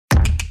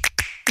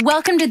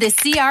Welcome to the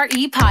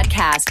CRE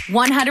Podcast,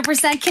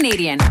 100%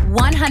 Canadian,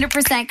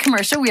 100%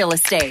 commercial real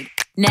estate.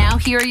 Now,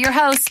 here are your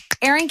hosts,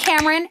 Aaron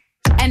Cameron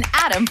and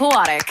Adam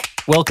Pawadic.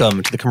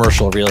 Welcome to the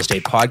Commercial Real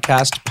Estate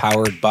Podcast,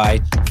 powered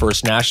by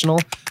First National.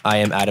 I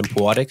am Adam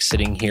Pawadic,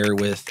 sitting here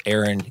with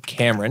Aaron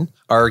Cameron.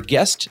 Our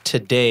guest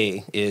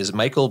today is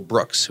Michael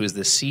Brooks, who is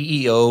the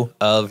CEO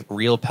of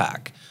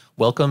RealPAC.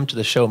 Welcome to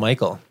the show,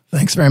 Michael.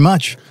 Thanks very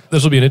much.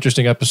 This will be an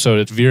interesting episode.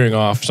 It's veering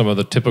off some of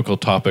the typical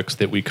topics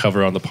that we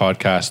cover on the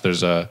podcast.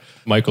 There's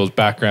Michael's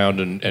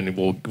background, and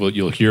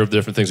you'll hear of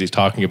different things he's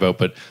talking about.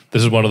 But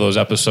this is one of those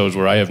episodes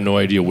where I have no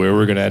idea where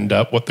we're going to end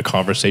up, what the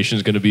conversation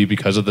is going to be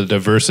because of the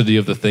diversity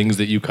of the things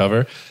that you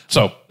cover.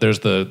 So there's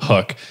the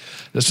hook.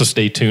 So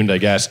stay tuned, I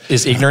guess.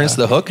 Is ignorance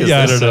the hook?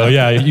 I don't know.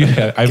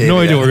 I have no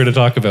idea what we're going to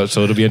talk about,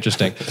 so it'll be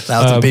interesting.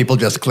 1,000 people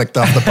just clicked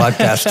off the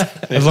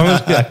podcast. As long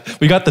as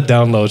we got the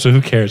download, so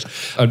who cares?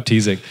 I'm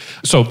teasing.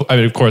 So,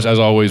 of course, as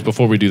always,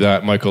 before we do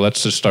that, Michael,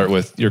 let's just start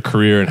with your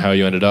career and how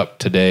you ended up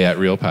today at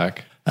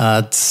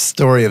RealPAC.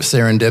 Story of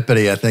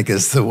serendipity, I think,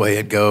 is the way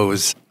it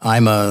goes.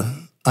 I'm a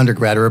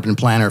undergrad urban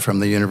planner from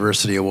the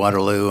University of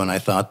Waterloo, and I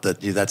thought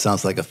that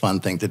sounds like a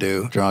fun thing to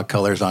do, draw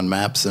colors on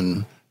maps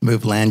and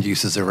move land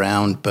uses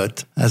around.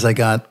 But as I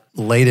got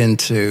late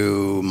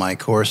into my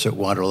course at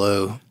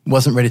Waterloo,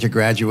 wasn't ready to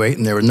graduate,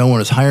 and no one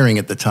was hiring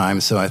at the time,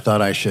 so I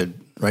thought I should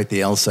write the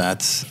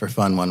LSATs for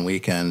fun one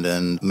weekend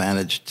and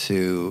managed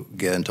to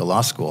get into law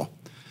school.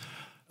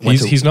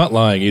 He's not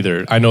lying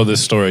either. I know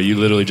this story. You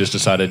literally just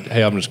decided,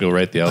 hey, I'm just going to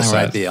write the LSATs.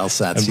 I write the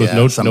LSATs, with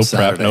no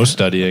prep, no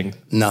studying.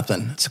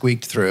 Nothing.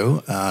 Squeaked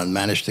through,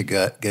 managed to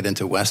get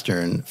into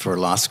Western for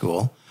law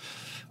school.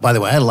 By the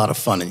way, I had a lot of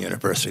fun in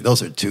university.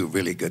 Those are two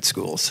really good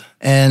schools.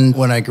 And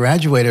when I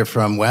graduated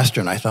from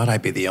Western, I thought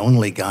I'd be the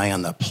only guy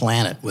on the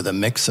planet with a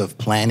mix of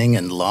planning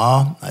and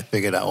law. I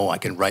figured, I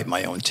can write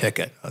my own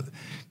ticket.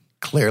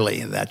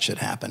 Clearly, that should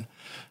happen.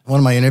 One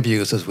of my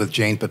interviews was with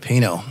Jane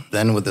Pepino,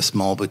 then with a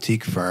small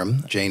boutique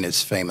firm. Jane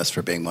is famous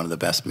for being one of the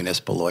best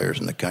municipal lawyers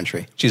in the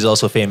country. She's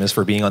also famous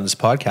for being on this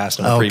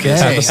podcast on a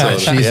previous episode.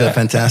 She's a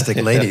fantastic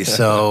lady.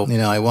 So,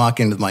 I walk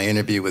into my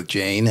interview with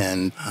Jane,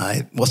 and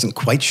I wasn't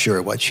quite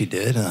sure what she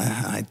did.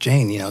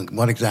 Jane,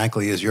 what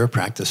exactly is your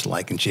practice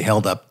like? And she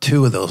held up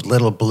two of those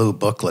little blue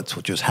booklets,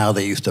 which was how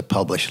they used to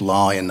publish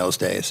law in those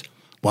days.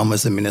 One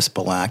was the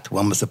Municipal Act,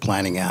 one was the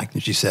Planning Act.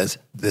 And she says,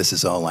 this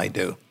is all I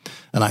do.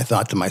 And I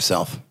thought to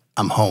myself,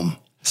 I'm home.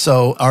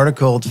 So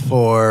articled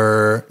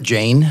for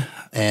Jane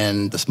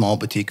and the small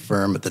boutique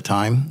firm at the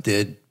time,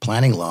 did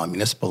planning law,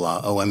 municipal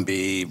law,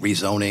 OMB,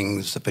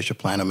 rezonings, official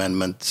plan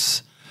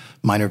amendments,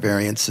 minor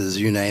variances,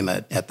 you name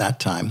it, at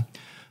that time.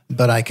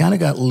 But I kind of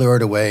got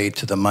lured away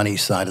to the money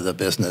side of the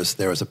business.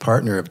 There was a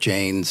partner of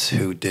Jane's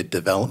who did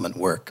development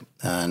work.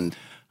 And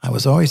I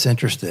was always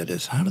interested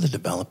is how do the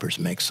developers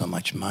make so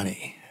much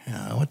money?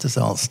 What's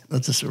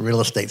this real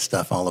estate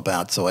stuff all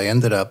about? So I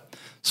ended up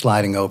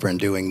sliding over and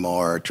doing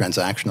more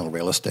transactional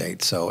real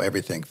estate. So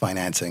everything,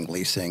 financing,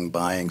 leasing,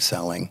 buying,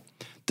 selling,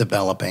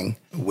 developing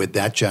with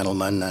that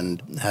gentleman,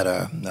 and had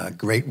a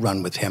great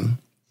run with him.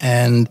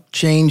 And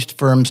changed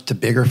firms to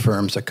bigger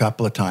firms a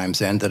couple of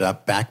times. Ended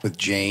up back with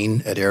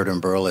Jane at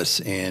Airden Burles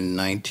in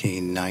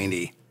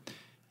 1990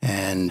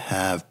 and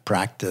have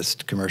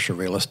practiced commercial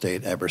real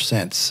estate ever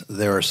since.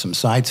 There are some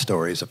side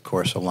stories, of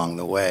course, along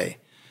the way.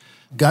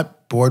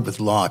 Got bored with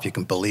law, if you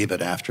can believe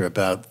it, after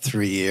about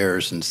 3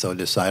 years, and so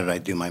decided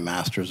I'd do my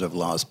Master's of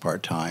Laws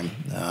part-time.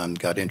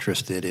 Got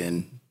interested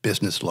in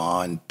business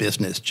law and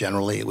business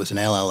generally. It was an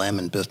LLM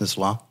in business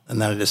law.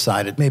 And then I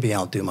decided maybe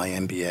I'll do my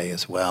MBA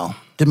as well.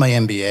 Did my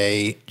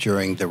MBA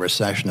during the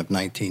recession of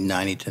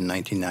 1990 to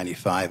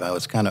 1995. I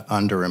was kind of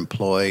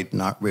underemployed,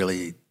 not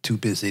really too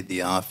busy at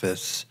the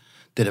office.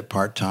 Did it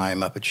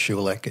part-time up at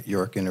Schulich at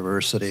York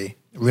University.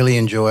 Really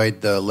enjoyed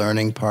the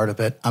learning part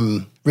of it.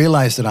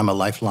 Realized that I'm a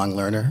lifelong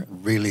learner.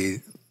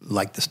 Really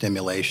like the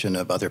stimulation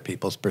of other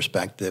people's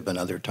perspective and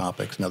other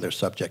topics and other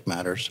subject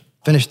matters.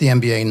 Finished the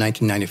MBA in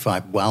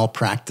 1995 while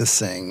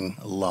practicing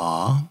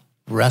law.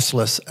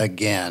 Restless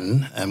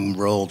again, and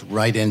rolled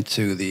right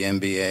into the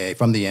MBA,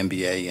 from the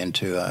MBA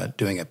into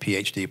doing a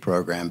PhD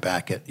program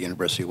back at the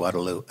University of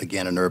Waterloo,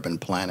 again in urban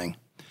planning.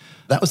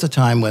 That was a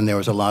time when there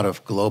was a lot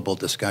of global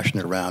discussion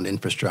around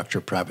infrastructure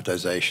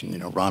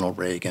privatization. Ronald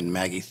Reagan,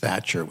 Maggie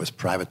Thatcher was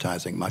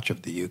privatizing much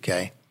of the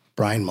UK.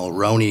 Brian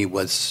Mulroney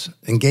was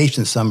engaged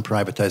in some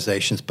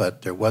privatizations,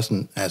 but there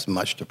wasn't as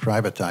much to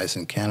privatize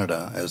in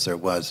Canada as there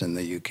was in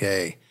the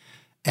UK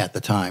at the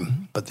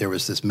time. But there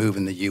was this move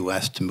in the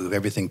US to move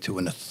everything to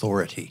an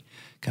authority,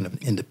 kind of an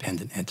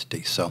independent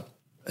entity. So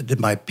I did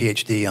my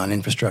PhD on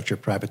infrastructure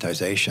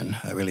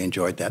privatization. I really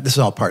enjoyed that. This is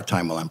all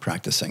part-time while I'm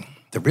practicing.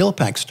 The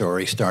RealPAC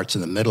story starts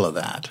in the middle of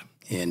that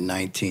in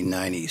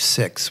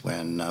 1996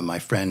 when my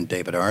friend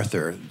David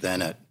Arthur,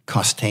 then at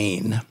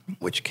Costain,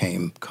 which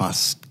came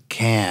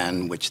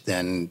Coscan, which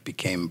then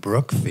became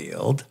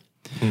Brookfield,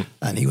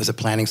 and he was a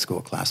planning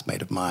school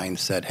classmate of mine,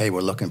 said, hey,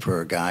 we're looking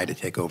for a guy to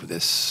take over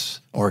this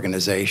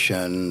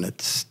organization.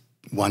 It's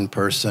one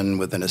person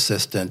with an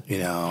assistant, do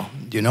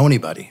you know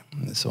anybody?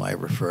 And so I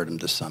referred him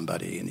to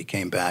somebody, and he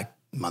came back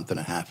month and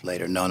a half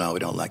later, no, we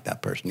don't like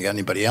that person. You got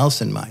anybody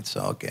else in mind?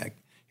 So, okay,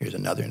 here's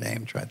another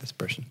name. Try this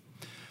person.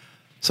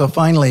 So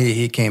finally,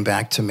 he came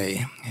back to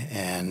me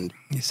and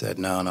he said,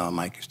 no,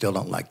 Mike, you still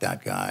don't like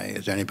that guy.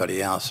 Is there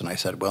anybody else? And I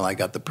said, well, I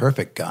got the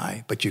perfect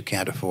guy, but you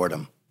can't afford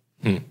him.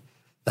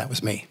 That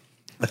was me.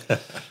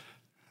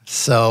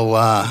 So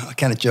I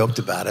kind of joked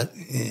about it,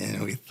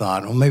 and we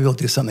thought, well, maybe we'll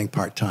do something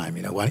part-time.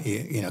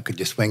 Could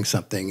you swing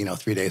something,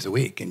 3 days a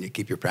week, and you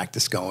keep your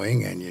practice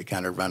going, and you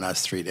kind of run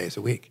us 3 days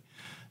a week.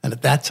 And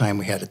at that time,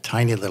 we had a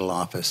tiny little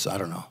office,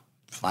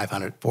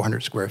 500,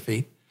 400 square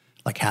feet,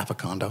 like half a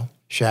condo,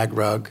 shag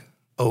rug,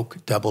 oak,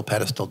 double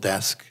pedestal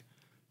desk,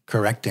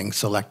 correcting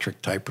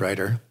Selectric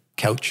typewriter,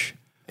 couch.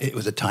 It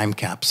was a time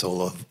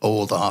capsule of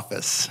old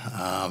office.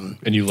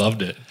 And you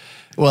loved it.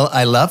 Well,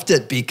 I loved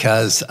it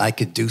because I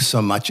could do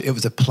so much. It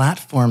was a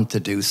platform to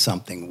do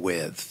something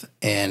with.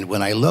 And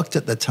when I looked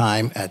at the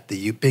time at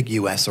the big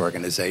U.S.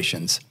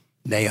 organizations,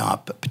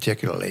 NAIOP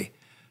particularly,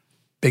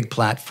 big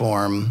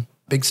platform,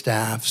 big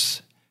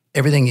staffs,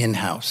 everything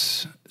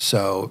in-house.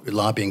 So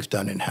lobbying's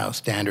done in-house,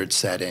 standard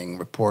setting,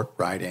 report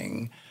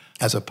writing,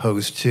 as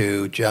opposed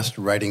to just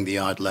writing the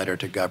odd letter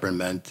to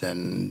government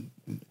and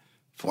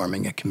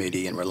forming a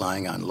committee and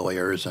relying on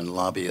lawyers and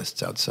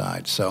lobbyists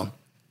outside. So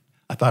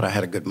I thought I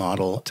had a good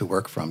model to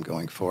work from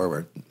going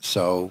forward.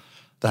 So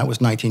that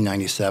was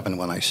 1997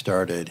 when I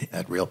started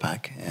at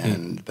RealPAC,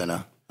 and been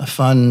a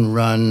fun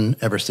run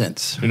ever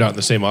since. You're not in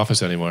the same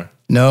office anymore.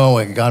 No,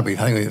 I think we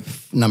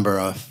have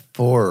number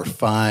 4 or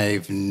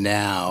 5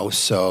 now.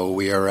 So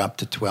we are up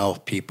to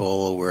 12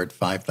 people. We're at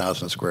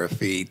 5,000 square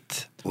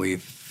feet.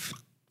 We've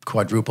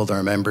quadrupled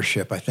our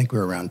membership. I think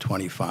we're around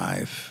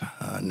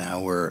 25.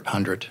 Now we're at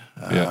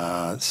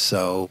 100.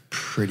 So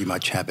pretty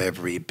much have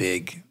every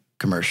big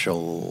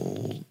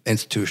commercial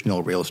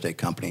institutional real estate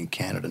company in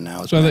Canada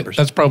now. So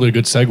that's probably a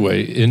good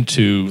segue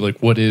into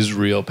what is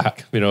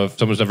RealPAC? If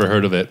someone's never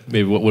heard of it,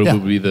 maybe what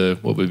would be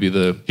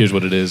the here's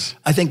what it is.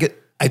 I think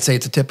I'd say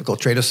it's a typical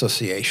trade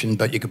association,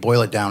 but you could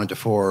boil it down into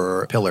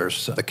 4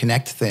 pillars. The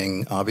connect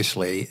thing,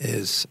 obviously,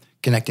 is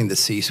connecting the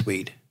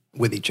C-suite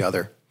with each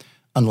other.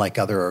 Unlike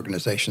other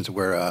organizations,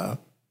 we're a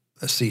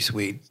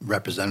C-suite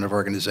representative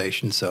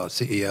organization, so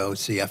CEO,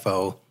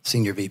 CFO,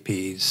 senior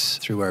VPs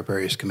through our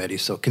various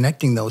committees. So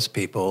connecting those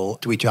people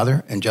to each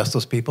other, and just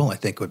those people, I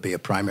think would be a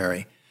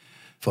primary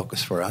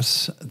focus for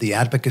us. The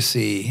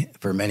advocacy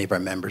for many of our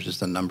members is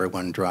the number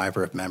one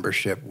driver of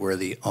membership. We're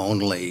the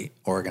only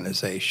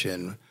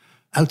organization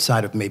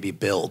outside of maybe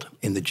Build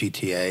in the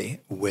GTA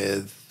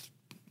with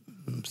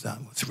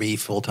 3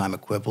 full-time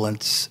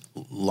equivalents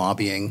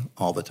lobbying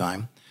all the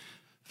time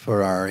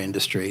for our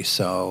industry.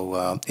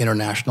 So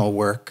international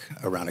work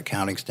around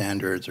accounting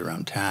standards,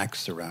 around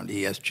tax, around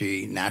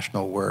ESG,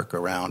 national work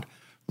around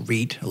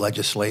REIT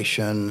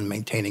legislation,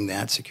 maintaining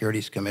that,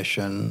 Securities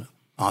Commission,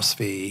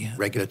 OSFI,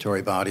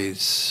 regulatory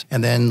bodies,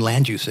 and then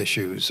land use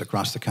issues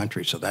across the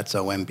country. So that's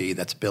OMB,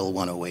 that's Bill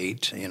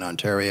 108 in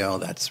Ontario,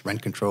 that's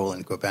rent control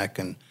in Quebec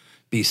and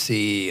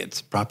BC,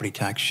 it's property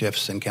tax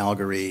shifts in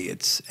Calgary,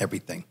 it's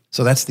everything.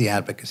 So that's the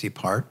advocacy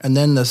part. And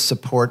then the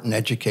support and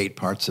educate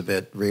parts of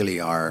it really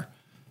are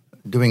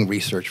doing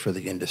research for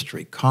the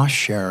industry, cost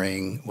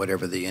sharing,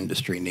 whatever the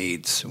industry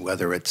needs,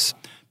 whether it's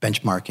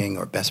benchmarking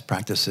or best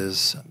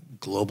practices,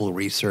 global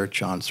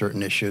research on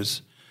certain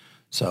issues.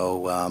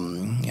 So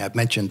I've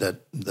mentioned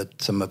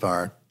that some of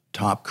our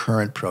top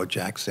current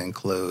projects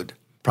include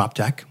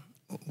PropTech,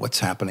 what's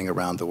happening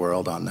around the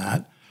world on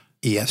that,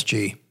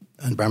 ESG,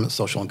 environment,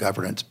 social, and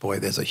governance. Boy,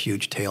 there's a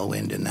huge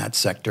tailwind in that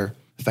sector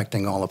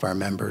affecting all of our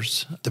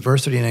members.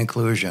 Diversity and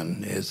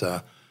inclusion is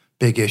a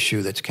big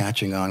issue that's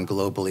catching on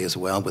globally as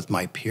well with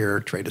my peer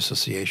trade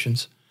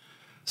associations.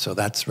 So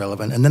that's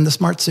relevant. And then the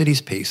smart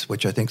cities piece,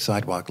 which I think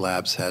Sidewalk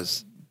Labs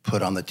has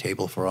put on the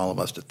table for all of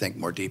us to think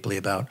more deeply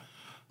about.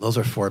 Those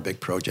are 4 big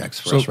projects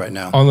for us right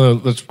now.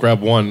 Let's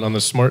grab one on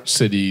the smart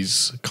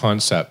cities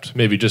concept.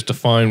 Maybe just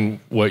define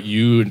what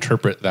you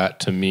interpret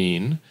that to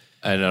mean.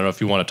 And I don't know if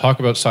you want to talk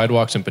about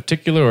sidewalks in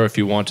particular, or if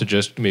you want to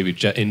just maybe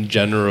in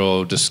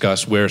general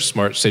discuss where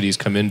smart cities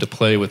come into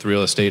play with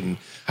real estate and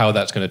how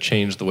that's going to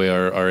change the way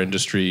our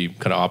industry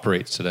kind of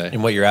operates today.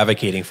 And what you're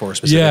advocating for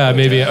specifically. Yeah,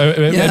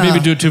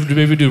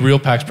 maybe do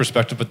RealPAC's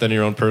perspective, but then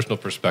your own personal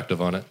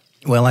perspective on it.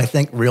 Well, I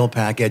think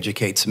RealPAC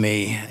educates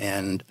me,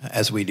 and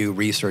as we do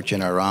research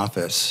in our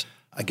office,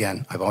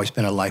 again, I've always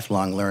been a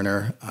lifelong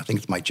learner. I think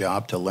it's my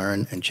job to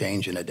learn and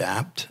change and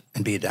adapt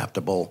and be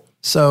adaptable.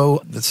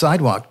 So the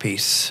sidewalk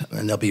piece,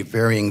 and there'll be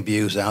varying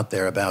views out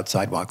there about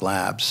Sidewalk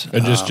Labs.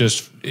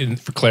 And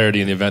for clarity,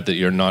 in the event that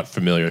you're not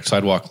familiar,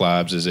 Sidewalk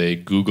Labs is a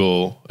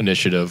Google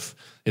initiative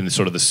in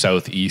sort of the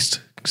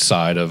southeast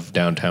side of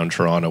downtown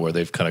Toronto, where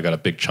they've kind of got a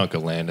big chunk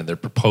of land, and they're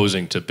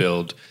proposing to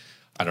build,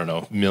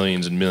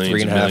 millions and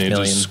millions and millions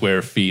of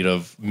square feet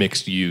of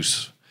mixed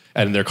use.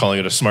 And they're calling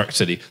it a smart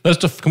city.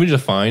 Can we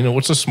define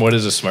what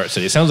is a smart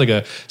city? It sounds like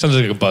a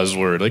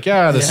buzzword.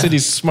 The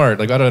city's smart.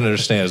 I don't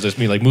understand. Does this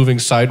mean moving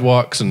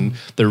sidewalks and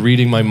they're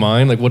reading my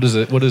mind? What does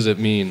it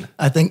mean?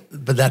 I think,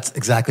 but that's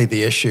exactly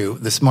the issue.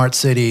 The smart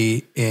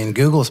city in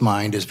Google's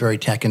mind is very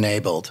tech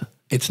enabled.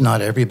 it's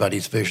not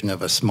everybody's vision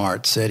of a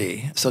smart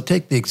city. So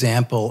take the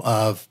example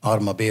of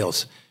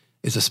automobiles.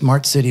 Is a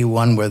smart city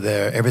one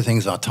where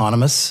everything's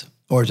autonomous,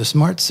 or is a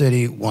smart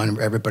city one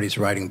where everybody's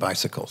riding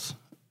bicycles?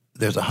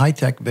 There's a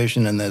high-tech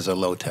vision and there's a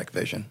low-tech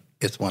vision.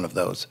 It's one of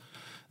those.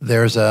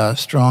 There's a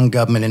strong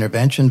government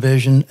intervention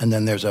vision, and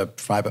then there's a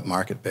private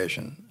market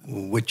vision.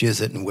 Which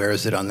is it and where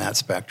is it on that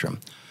spectrum?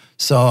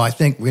 So I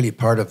think really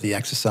part of the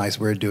exercise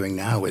we're doing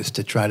now is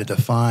to try to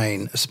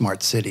define a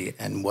smart city.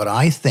 And what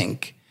I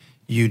think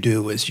you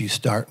do is you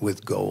start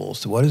with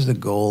goals. What is the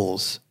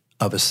goals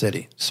of a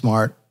city?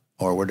 Smart,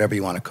 or whatever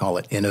you want to call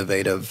it,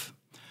 innovative.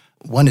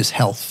 One is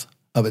health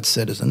of its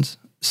citizens.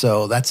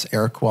 So that's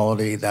air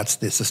quality, that's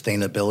the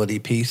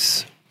sustainability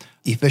piece.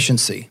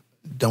 Efficiency,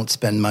 don't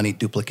spend money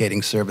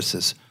duplicating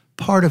services.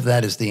 Part of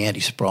that is the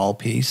anti-sprawl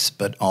piece,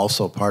 but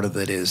also part of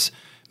it is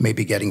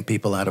maybe getting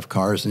people out of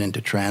cars and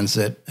into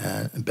transit,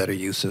 better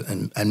use of,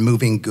 and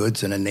moving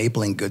goods and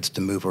enabling goods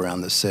to move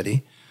around the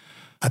city.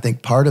 I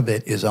think part of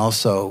it is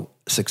also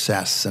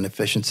success and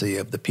efficiency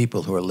of the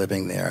people who are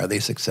living there. Are they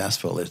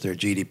successful? Is there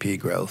GDP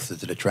growth?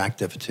 Is it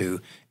attractive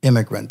to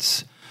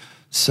immigrants?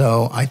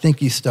 So I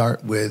think you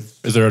start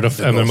with... Is there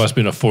and there must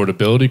be an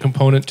affordability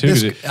component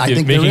too? I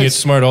think making it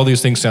smart, all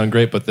these things sound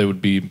great, but they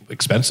would be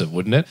expensive,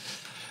 wouldn't it?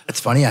 It's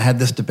funny, I had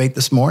this debate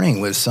this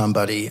morning with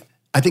somebody.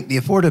 I think the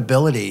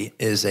affordability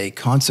is a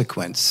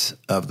consequence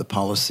of the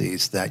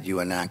policies that you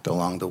enact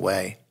along the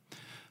way.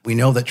 We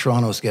know that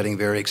Toronto is getting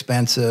very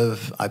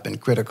expensive. I've been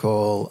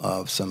critical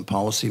of some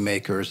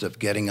policymakers of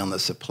getting on the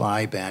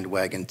supply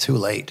bandwagon too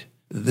late.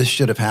 This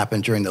should have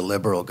happened during the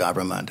Liberal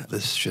government.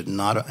 This should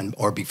not,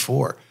 or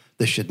before.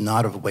 This should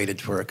not have waited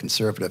for a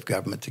Conservative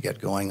government to get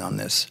going on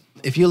this.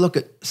 If you look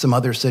at some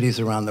other cities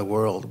around the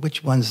world,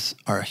 which ones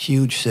are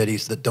huge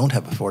cities that don't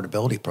have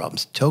affordability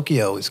problems?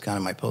 Tokyo is kind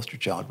of my poster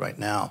child right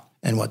now.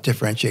 And what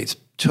differentiates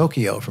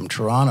Tokyo from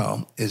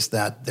Toronto is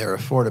that their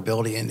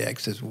affordability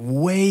index is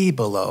way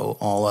below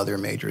all other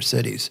major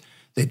cities.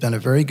 They've done a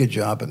very good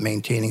job at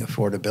maintaining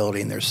affordability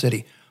in their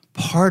city.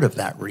 Part of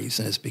that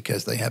reason is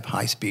because they have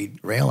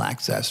high-speed rail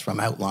access from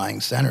outlying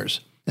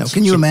centers. Now,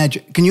 can you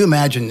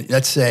imagine,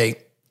 let's say,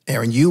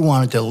 Aaron, you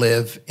wanted to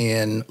live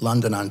in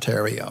London,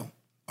 Ontario,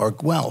 or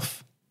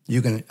Guelph.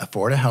 You can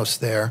afford a house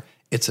there.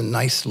 It's a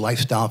nice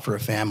lifestyle for a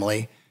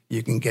family.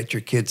 You can get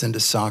your kids into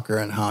soccer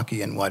and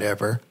hockey and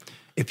whatever.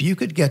 If you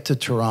could get to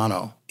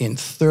Toronto in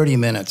 30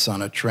 minutes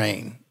on a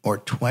train or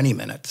 20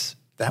 minutes,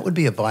 that would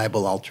be a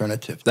viable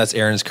alternative. That's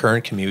Aaron's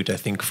current commute, I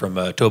think, from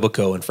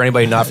Etobicoke. And for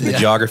anybody not from the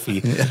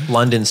geography,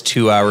 London's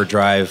 2-hour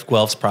drive,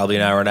 Guelph's probably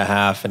an hour and a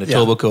half, and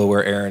Etobicoke,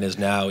 where Aaron is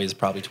now, is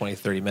probably 20,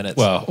 30 minutes.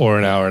 Well, or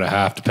an hour and a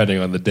half, depending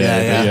on the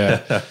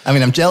day. Yeah. I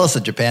mean, I'm jealous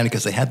of Japan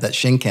because they have that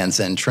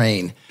Shinkansen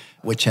train,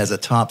 which has a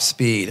top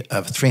speed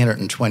of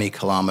 320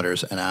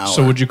 kilometers an hour.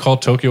 So would you call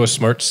Tokyo a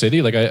smart city?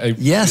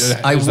 Yes,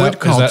 I would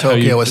call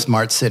Tokyo a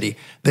smart city.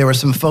 There were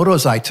some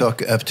photos I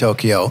took of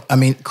Tokyo. I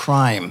mean,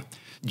 crime.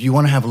 Do you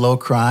want to have low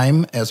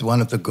crime as one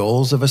of the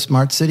goals of a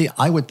smart city?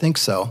 I would think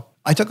so.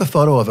 I took a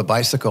photo of a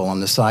bicycle on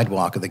the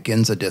sidewalk of the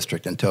Ginza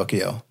district in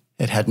Tokyo.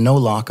 It had no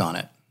lock on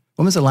it.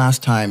 When was the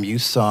last time you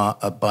saw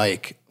a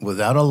bike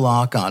without a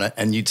lock on it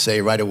and you'd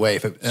say right away,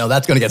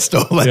 that's going to get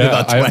stolen in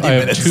about 20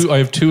 minutes? I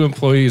have two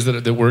employees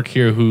that work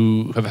here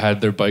who have had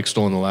their bike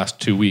stolen the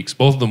last 2 weeks,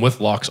 both of them with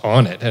locks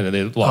on it, and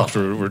the locks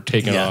were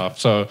taken off.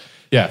 So,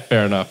 yeah,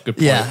 fair enough. Good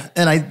point. Yeah,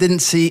 and I didn't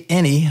see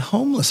any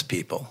homeless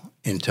people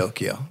in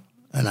Tokyo.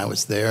 And I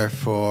was there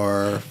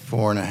for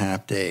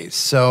 4.5 days.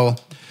 So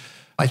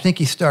I think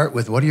you start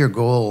with what are your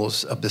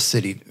goals of the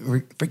city?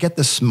 Forget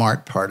the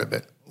smart part of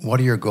it. What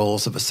are your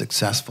goals of a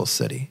successful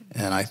city?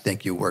 And I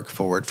think you work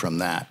forward from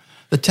that.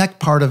 The tech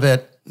part of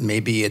it,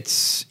 maybe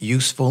it's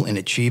useful in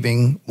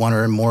achieving one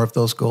or more of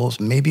those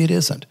goals. Maybe it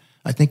isn't.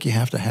 I think you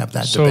have to have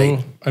that debate.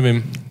 So, I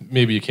mean,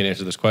 maybe you can't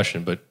answer this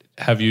question, but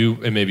have you,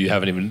 and maybe you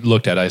haven't even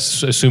looked at it, I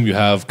assume you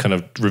have kind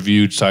of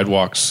reviewed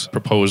Sidewalk's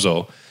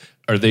proposal.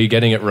 Are they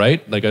getting it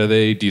right?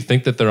 Do you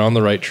think that they're on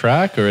the right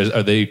track, or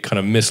are they kind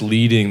of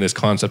misleading this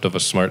concept of a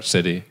smart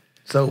city?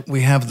 So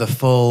we have the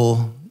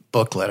full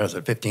booklet, is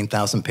it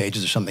 15,000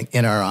 pages or something,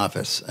 in our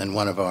office, and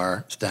one of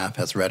our staff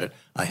has read it.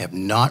 I have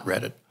not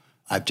read it.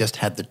 I've just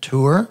had the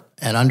tour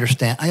and I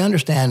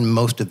understand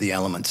most of the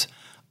elements.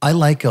 I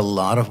like a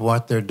lot of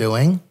what they're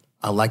doing.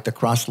 I like the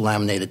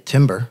cross-laminated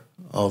timber,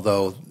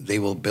 although they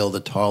will build the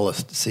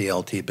tallest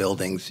CLT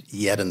buildings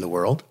yet in the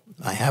world.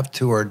 I have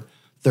toured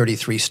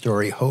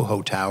 33-story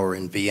Ho-Ho Tower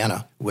in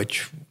Vienna,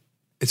 which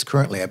is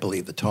currently, I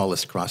believe, the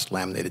tallest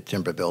cross-laminated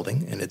timber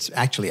building, and it's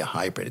actually a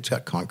hybrid. It's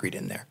got concrete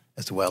in there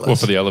as well as... Well,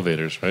 for the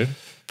elevators, right?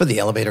 For the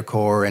elevator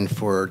core and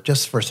for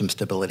some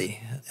stability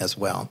as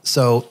well.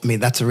 So, I mean,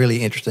 that's a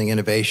really interesting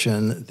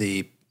innovation.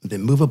 The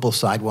movable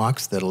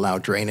sidewalks that allow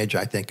drainage,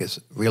 I think, is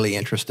really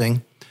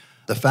interesting.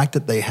 The fact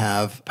that they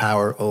have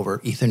power over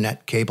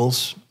Ethernet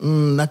cables,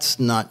 that's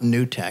not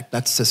new tech.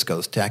 That's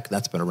Cisco's tech.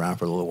 That's been around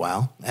for a little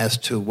while. As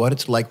to what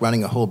it's like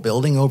running a whole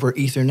building over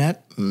Ethernet,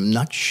 I'm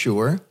not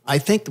sure. I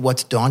think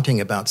what's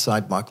daunting about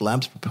Sidewalk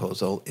Labs'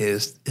 proposal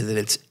is that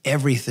it's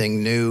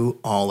everything new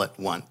all at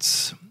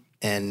once.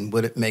 And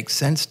would it make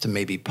sense to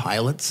maybe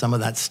pilot some of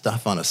that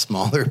stuff on a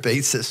smaller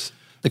basis?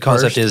 The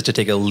concept is to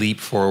take a leap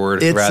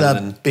forward It's rather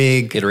a than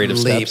big iterative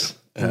leap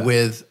steps.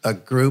 with a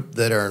group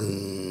that are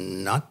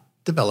not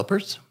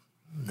developers.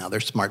 Now, they're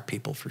smart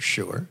people for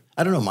sure.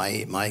 I don't know,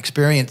 my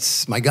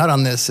experience, my gut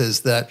on this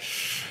is that,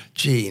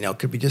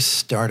 could we just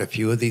start a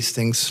few of these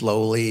things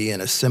slowly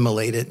and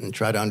assimilate it and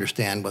try to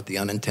understand what the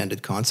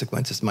unintended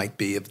consequences might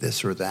be of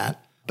this or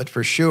that? But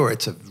for sure,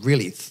 it's a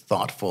really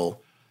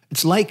thoughtful,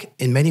 it's like,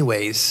 in many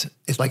ways,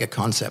 it's like a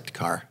concept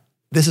car.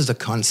 This is a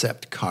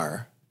concept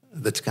car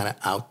that's kind of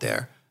out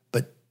there.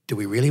 But do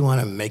we really want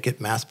to make it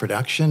mass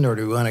production, or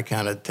do we want to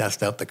kind of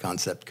test out the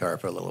concept car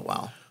for a little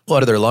while? Well,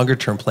 out of their longer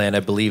term plan, I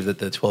believe that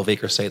the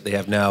 12-acre site they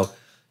have now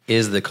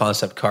is the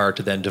concept car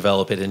to then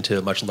develop it into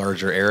a much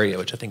larger area,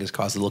 which I think has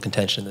caused a little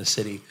contention in the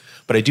city.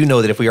 But I do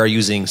know that if we are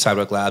using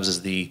Sidewalk Labs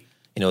as the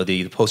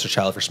poster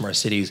child for smart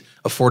cities,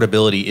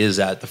 affordability is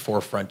at the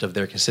forefront of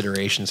their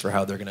considerations for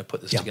how they're going to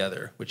put this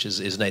together, which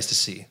is nice to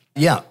see.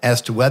 Yeah,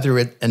 as to whether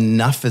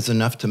enough is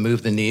enough to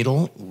move the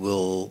needle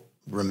will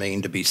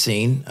remain to be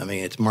seen. I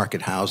mean, it's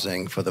market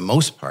housing for the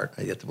most part.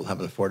 It will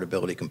have an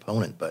affordability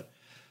component, but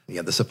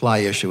the supply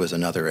issue is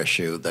another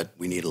issue that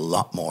we need a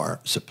lot more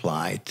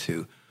supply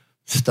to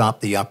stop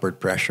the upward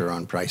pressure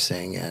on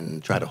pricing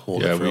and try to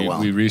hold it for a while.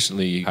 We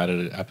recently had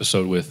an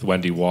episode with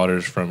Wendy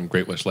Waters from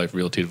Great West Life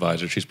Realty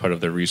Advisors. She's part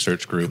of their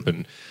research group,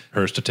 and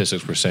her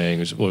statistics were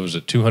saying,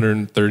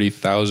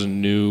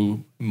 230,000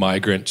 new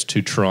migrants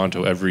to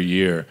Toronto every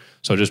year.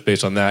 So just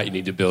based on that, you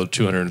need to build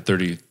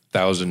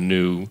 230,000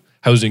 new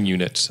housing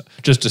units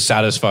just to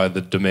satisfy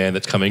the demand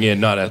that's coming in,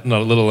 not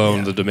let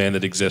alone the demand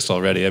that exists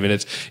already. I mean,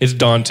 it's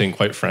daunting,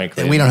 quite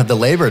frankly. And we don't have the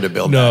labor to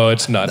build No, that.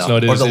 it's not. No.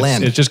 No, Or the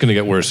land. It's just going to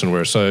get worse and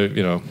worse. So,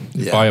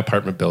 buy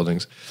apartment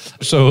buildings.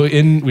 So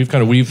we've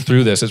kind of weaved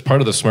through this as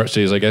part of the smart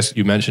cities. I guess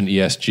you mentioned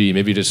ESG.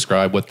 Maybe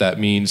describe what that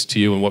means to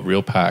you and what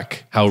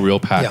how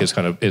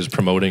RealPAC is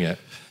promoting it.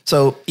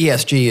 So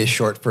ESG is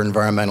short for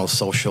environmental,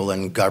 social,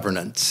 and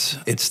governance.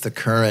 It's the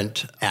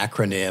current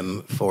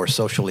acronym for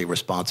socially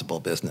responsible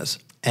business.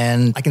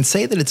 And I can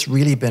say that it's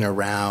really been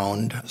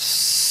around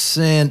it's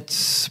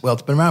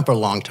been around for a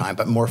long time,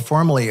 but more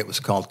formally it was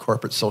called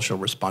corporate social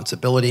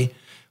responsibility.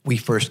 We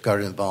first got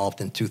involved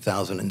in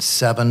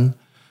 2007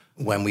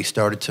 when we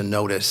started to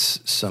notice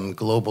some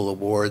global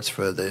awards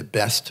for the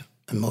best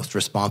and most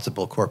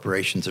responsible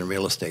corporations in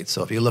real estate.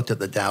 So if you looked at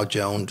the Dow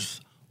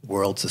Jones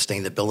World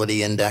Sustainability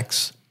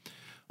Index,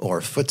 or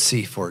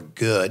FTSE for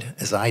Good,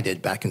 as I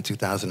did back in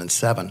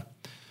 2007,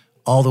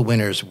 all the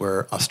winners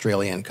were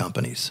Australian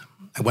companies.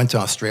 I went to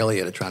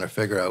Australia to try to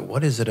figure out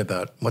what's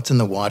in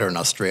the water in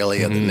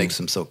Australia that makes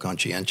them so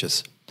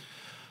conscientious.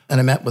 And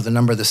I met with a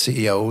number of the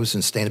CEOs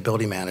and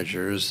sustainability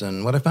managers,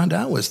 and what I found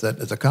out was that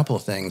there's a couple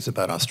of things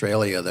about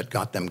Australia that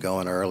got them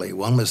going early.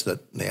 One was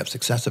that they have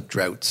successive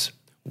droughts.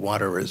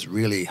 Water is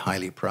really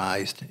highly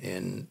prized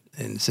in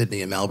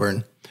Sydney and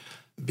Melbourne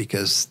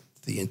because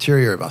the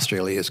interior of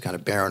Australia is kind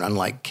of barren,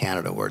 unlike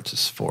Canada, where it's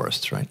just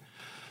forests, right?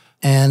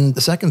 And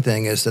the second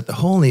thing is that the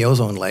hole in the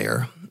ozone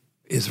layer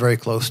is very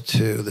close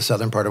to the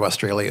southern part of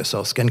Australia,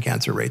 so skin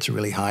cancer rates are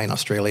really high in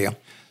Australia.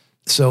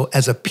 So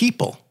as a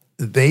people,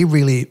 they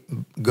really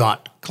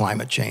got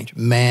climate change.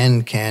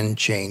 Man can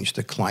change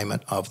the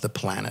climate of the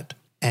planet.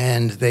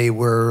 And they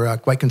were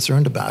quite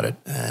concerned about it.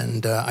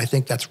 And I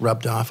think that's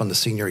rubbed off on the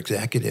senior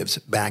executives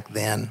back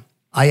then.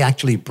 I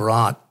actually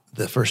brought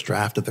the first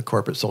draft of the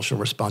corporate social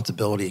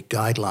responsibility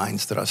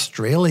guidelines that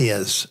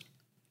Australia's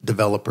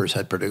developers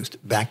had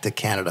produced back to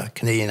Canada,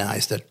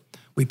 Canadianized it.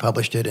 We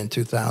published it in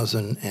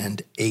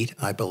 2008,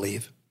 I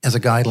believe, as a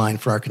guideline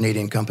for our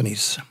Canadian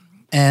companies.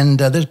 And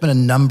there's been a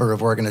number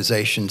of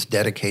organizations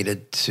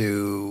dedicated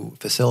to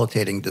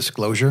facilitating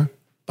disclosure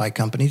by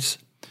companies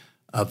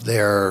of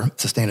their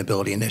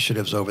sustainability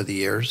initiatives over the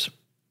years,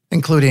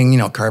 including,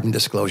 Carbon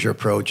Disclosure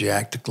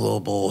Project,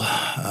 Global,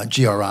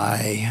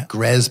 GRI,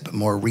 GRESB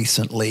more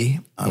recently.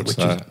 What is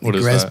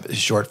GRESB is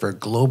short for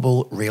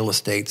Global Real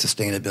Estate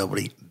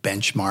Sustainability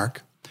Benchmark.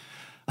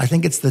 I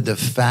think it's the de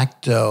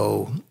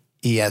facto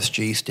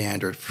ESG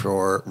standard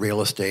for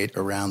real estate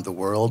around the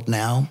world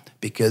now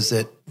because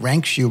it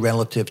ranks you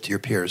relative to your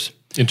peers.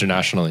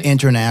 Internationally,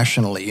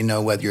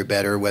 whether you're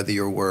better, whether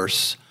you're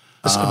worse.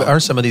 Are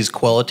some of these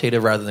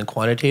qualitative rather than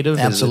quantitative?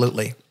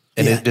 Absolutely.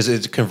 Does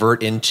it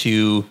convert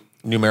into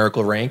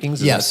numerical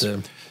rankings? Yes.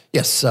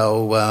 Yes.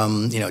 So,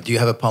 do you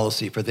have a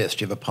policy for this?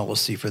 Do you have a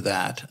policy for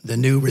that? The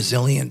new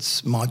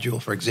resilience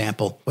module, for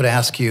example, would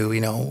ask you,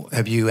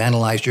 have you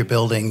analyzed your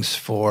buildings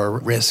for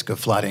risk of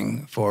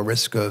flooding, for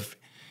risk of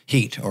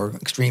heat or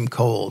extreme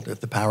cold if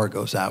the power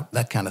goes out,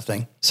 that kind of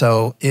thing.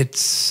 So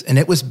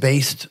it was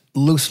based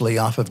loosely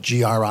off of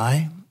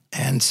GRI.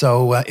 And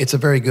so it's a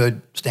very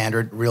good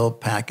standard.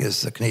 RealPAC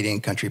is a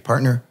Canadian country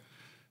partner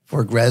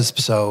for GRESB,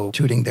 so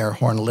tooting their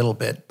horn a little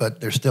bit,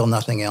 but there's still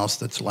nothing else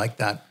that's like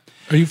that.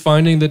 Are you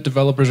finding that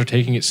developers are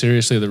taking it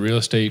seriously? The real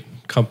estate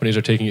companies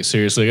are taking it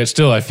seriously.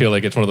 I feel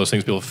like it's one of those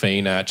things people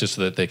feign at just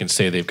so that they can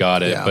say they've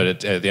got it. Yeah.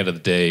 But at the end of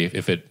the day,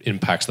 if it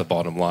impacts the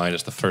bottom line,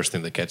 it's the first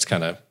thing that gets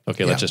kind of,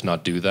 okay, let's just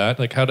not do that.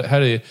 Like,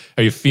 are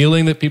you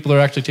feeling that people are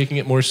actually taking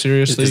it more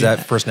seriously? Is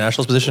that First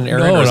National's position,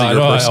 Aaron? No, or is it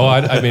your personal?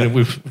 I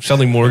mean,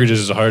 selling mortgages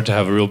is hard to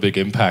have a real big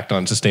impact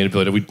on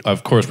sustainability.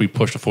 Of course, we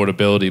push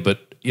affordability,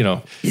 but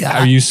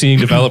are you seeing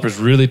developers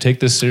really take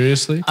this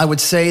seriously? I would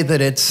say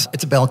that it's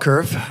a bell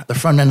curve. The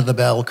front end of the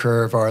bell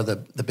curve are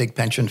the big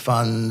pension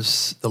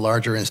funds, the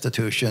larger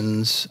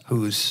institutions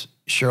whose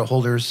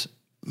shareholders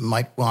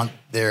might want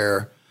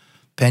their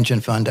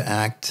pension fund to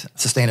act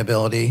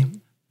sustainably.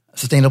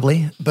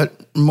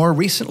 But more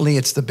recently,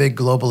 it's the big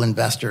global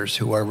investors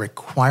who are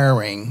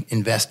requiring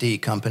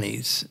investee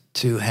companies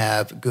to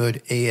have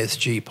good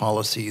ESG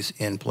policies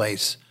in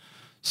place.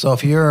 So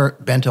if you're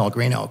Bentall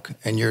Greenoak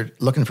and you're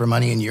looking for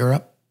money in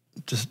Europe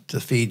to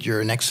feed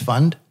your next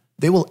fund,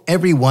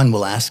 everyone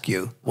will ask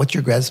you, what's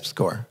your GRESB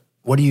score?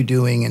 What are you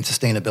doing in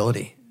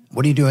sustainability?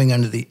 What are you doing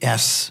under the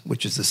S,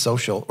 which is the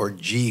social, or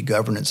G,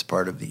 governance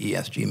part of the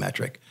ESG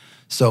metric?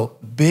 So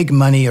big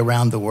money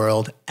around the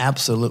world,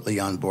 absolutely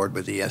on board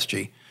with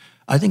ESG.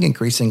 I think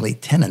increasingly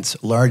tenants,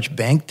 large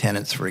bank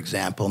tenants, for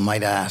example,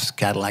 might ask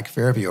Cadillac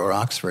Fairview or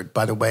Oxford,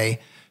 by the way,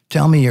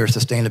 tell me your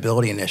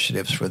sustainability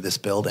initiatives for this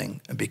building,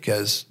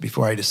 because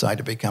before I decide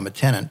to become a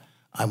tenant,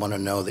 I want to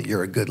know that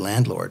you're a good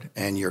landlord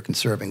and you're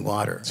conserving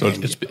water. So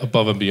it's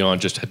above and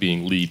beyond just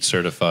being LEED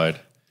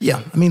certified.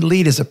 Yeah, I mean,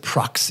 LEED is a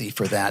proxy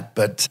for that,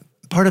 but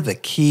part of the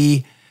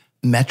key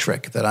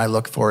metric that I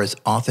look for is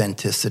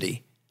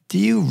authenticity. Do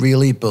you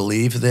really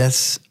believe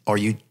this, or are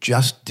you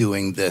just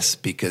doing this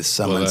because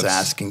someone's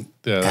asking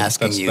you to?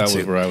 That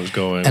was where I was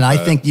going. And I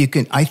think you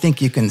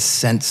can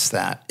sense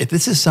that. If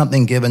this is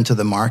something given to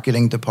the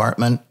marketing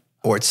department,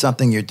 or it's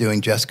something you're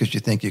doing just because you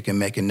think you can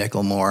make a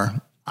nickel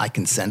more, I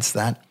can sense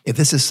that. If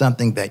this is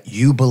something that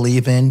you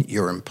believe in,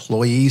 your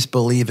employees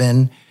believe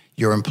in,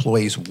 your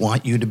employees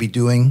want you to be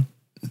doing,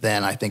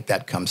 then I think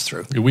that comes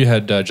through. We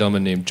had a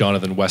gentleman named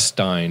Jonathan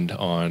Weststein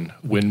on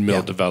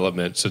windmill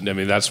developments. And I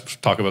mean, that's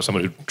talk about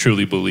someone who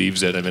truly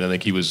believes it. I mean, I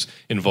think he was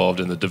involved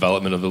in the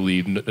development of the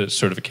LEED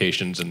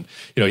certifications. And,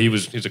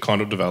 he's a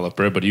condo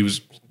developer, but he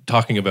was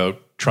talking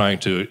about trying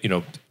to,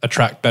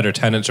 attract better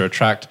tenants or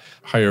attract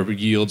higher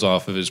yields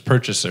off of his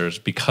purchasers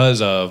because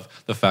of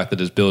the fact that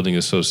his building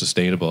is so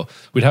sustainable.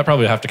 We'd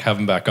probably have to have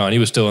him back on. He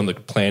was still in the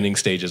planning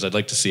stages. I'd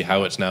like to see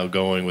how it's now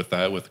going with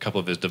that, with a couple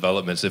of his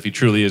developments. If he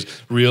truly is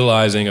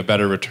realizing a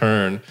better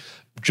return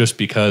just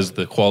because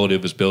the quality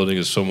of his building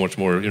is so much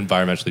more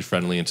environmentally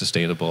friendly and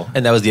sustainable.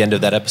 And that was the end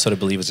of that episode, I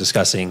believe, was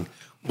discussing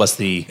what's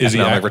the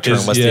economic return,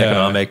 what's the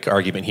economic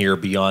argument here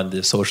beyond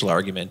the social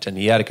argument. And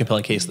he had a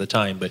compelling case at the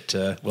time, but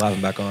we'll have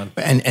him back on.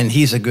 And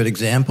he's a good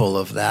example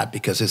of that,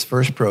 because his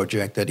first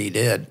project that he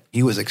did,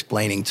 he was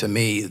explaining to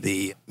me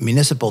the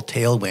municipal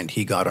tailwind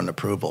he got on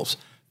approvals,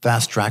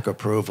 fast track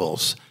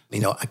approvals,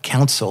 a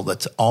council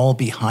that's all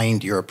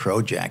behind your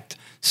project,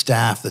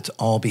 staff that's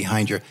all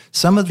behind your...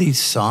 Some of these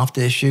soft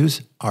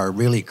issues are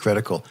really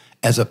critical,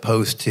 as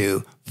opposed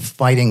to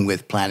fighting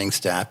with planning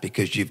staff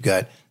because you've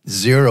got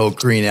zero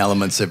green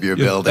elements of your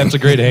building. That's a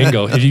great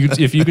angle.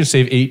 If you can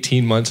save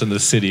 18 months in the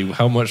city,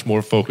 how much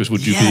more focused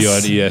would you be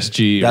on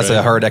ESG? That's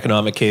a hard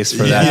economic case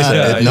for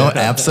that. No,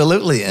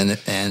 absolutely.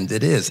 And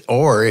it is.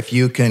 Or if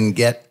you can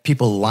get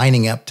people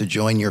lining up to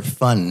join your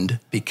fund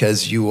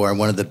because you are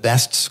one of the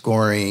best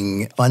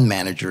scoring fund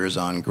managers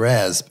on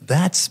GRESB,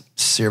 that's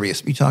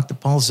serious. We talked to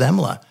Paul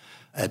Zemla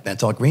at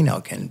Bentall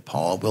Greenoak, and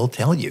Paul will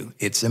tell you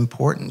it's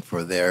important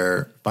for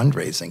their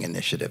fundraising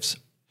initiatives.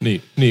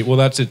 Neat. Well,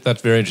 that's it.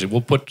 That's very interesting. We'll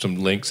put some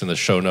links in the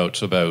show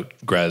notes about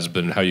GRESB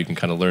and how you can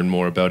kind of learn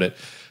more about it.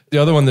 The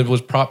other one that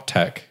was prop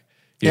tech.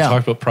 You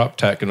talked about prop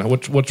tech, and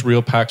what's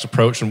RealPAC's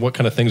approach, and what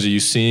kind of things are you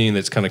seeing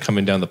that's kind of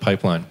coming down the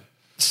pipeline?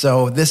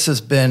 So this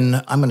has been,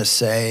 I'm going to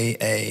say,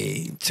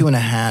 a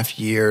 2.5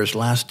 years.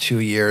 Last 2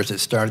 years, it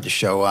started to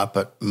show up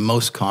at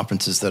most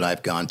conferences that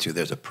I've gone to.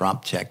 There's a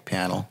prop tech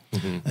panel.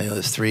 Mm-hmm.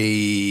 There's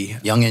 3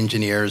 young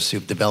engineers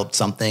who've developed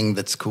something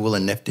that's cool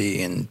and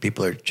nifty, and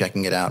people are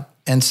checking it out.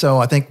 And so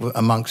I think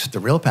amongst the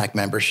RealPAC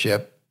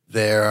membership,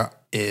 there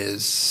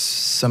is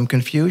some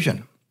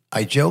confusion.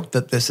 I joke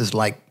that this is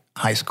like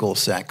high school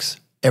sex.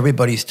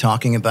 Everybody's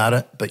talking about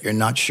it, but you're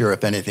not sure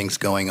if anything's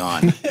going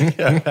on.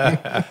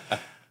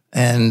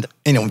 And,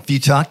 if you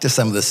talk to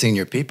some of the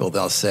senior people,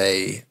 they'll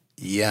say,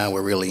 yeah,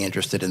 we're really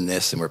interested in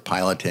this, and we're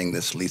piloting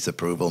this lease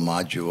approval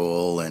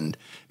module, and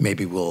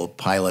maybe we'll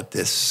pilot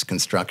this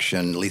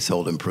construction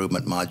leasehold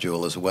improvement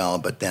module as well.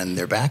 But then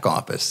their back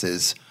office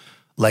is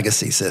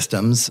legacy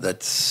systems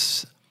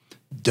that's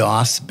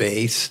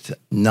DOS-based,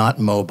 not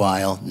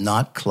mobile,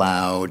 not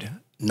cloud,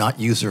 not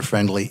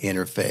user-friendly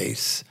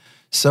interface.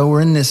 So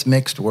we're in this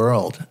mixed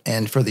world.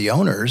 And for the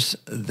owners,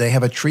 they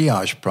have a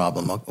triage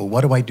problem.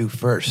 What do I do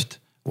first?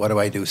 What do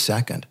I do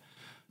second?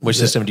 Which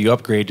system do you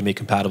upgrade to make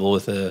compatible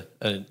with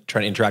trying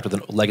to interact with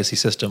a legacy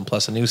system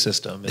plus a new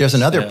system? There's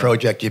another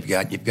project you've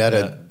got. You've got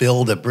to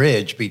build a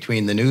bridge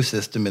between the new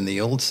system and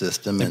the old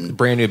system. And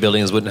brand new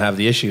buildings wouldn't have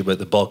the issue, but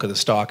the bulk of the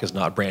stock is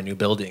not brand new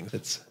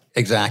buildings.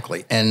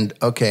 Exactly. And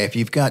okay, if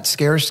you've got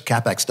scarce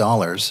CapEx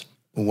dollars,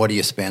 what do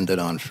you spend it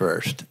on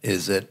first?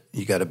 Is it,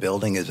 you got a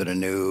building, is it a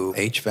new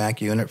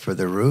HVAC unit for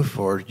the roof,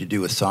 or you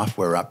do a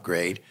software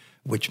upgrade,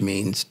 which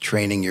means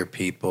training your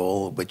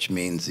people, which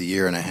means a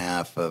year and a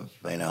half of,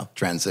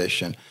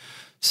 transition.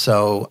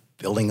 So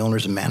building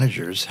owners and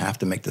managers have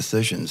to make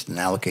decisions and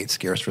allocate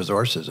scarce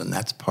resources, and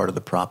that's part of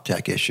the prop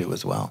tech issue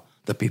as well,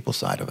 the people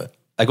side of it.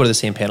 I go to the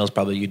same panels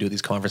probably you do at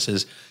these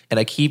conferences, and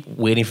I keep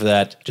waiting for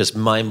that just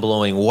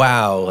mind-blowing,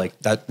 wow, like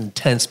that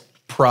intense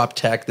prop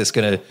tech that's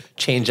going to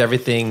change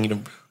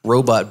everything,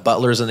 robot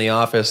butlers in the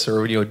office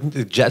or,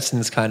 the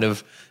Jetsons kind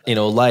of,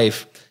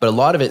 life. But a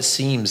lot of it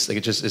seems like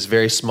it just is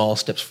very small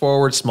steps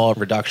forward, small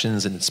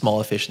reductions and small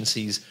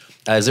efficiencies.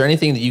 Is there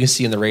anything that you can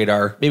see in the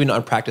radar, maybe not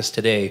in practice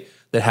today,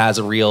 that has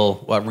a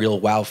real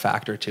wow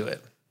factor to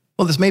it?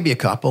 Well, there's maybe a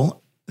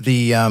couple.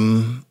 The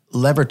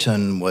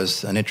Leverton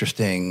was an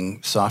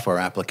interesting software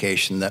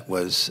application that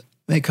was,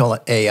 they call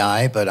it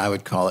AI, but I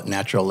would call it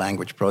natural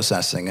language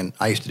processing. And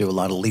I used to do a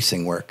lot of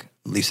leasing work,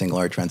 leasing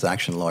lawyer,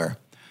 transaction lawyer.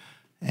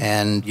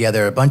 And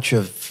there are a bunch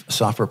of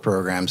software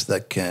programs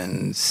that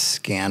can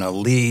scan a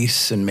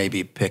lease and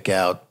maybe pick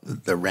out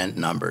the rent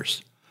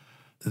numbers.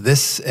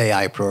 This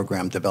AI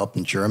program developed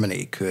in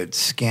Germany could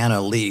scan a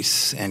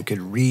lease and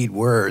could read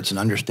words and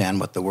understand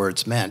what the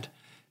words meant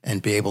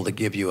and be able to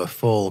give you a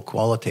full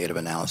qualitative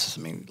analysis.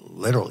 I mean,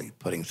 literally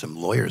putting some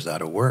lawyers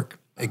out of work.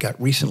 It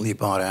got recently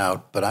bought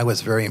out, but I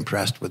was very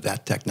impressed with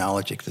that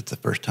technology because it's the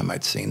first time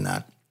I'd seen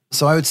that.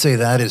 So I would say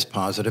that is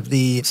positive.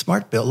 A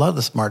lot of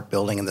the smart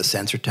building and the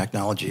sensor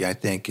technology, I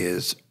think,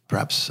 is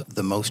perhaps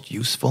the most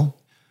useful.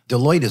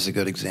 Deloitte is a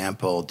good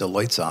example.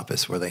 Deloitte's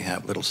office, where they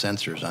have little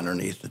sensors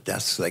underneath the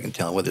desks, so they can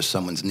tell whether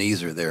someone's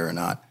knees are there or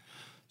not.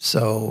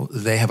 So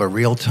they have a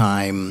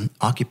real-time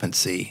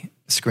occupancy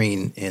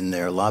screen in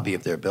their lobby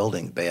of their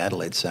building, Bay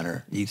Adelaide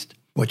Centre East,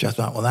 which I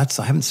thought,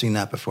 I haven't seen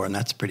that before, and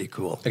that's pretty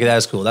cool. Okay, that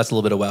is cool. That's a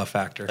little bit of wow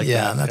factor.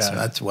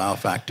 That's wow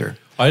factor.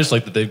 I just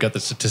like that they've got the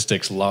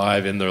statistics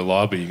live in their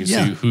lobby. You can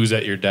see who's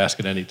at your desk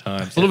at any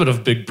time. It's a little bit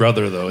of Big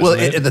Brother, though,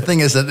 isn't it? The thing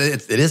is that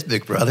it is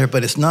Big Brother,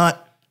 but it's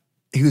not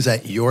who's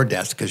at your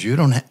desk because you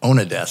don't own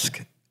a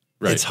desk.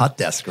 Right. It's hot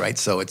desk, right?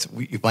 So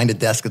you find a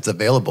desk that's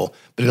available,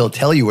 but it'll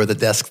tell you where the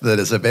desk that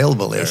is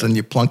available is, and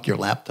you plunk your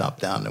laptop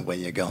down and away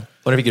you go.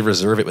 What if you could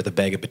reserve it with a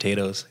bag of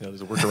potatoes?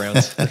 There's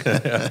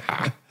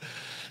workarounds.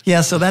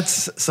 Yeah, so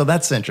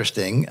that's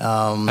interesting.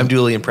 I'm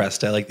duly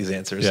impressed. I like these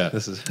answers. Yeah.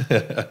 This is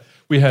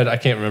We had, I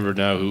can't remember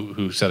now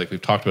who said it.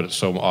 We've talked about it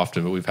so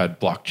often, but we've had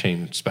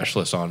blockchain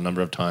specialists on a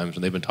number of times,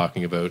 and they've been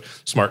talking about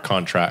smart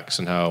contracts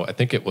and how I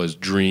think it was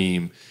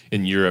Dream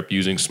in Europe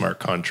using smart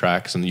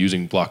contracts and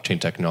using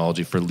blockchain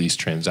technology for lease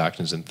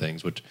transactions and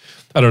things, which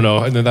I don't know.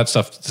 And then that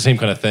stuff, the same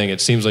kind of thing.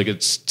 It seems like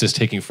it's just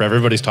taking forever.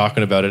 Everybody's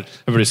talking about it.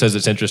 Everybody says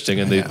it's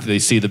interesting and they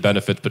see the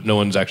benefits, but no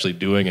one's actually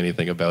doing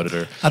anything about it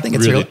or I think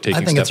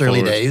it's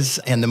early days.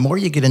 And the more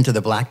you get into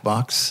the black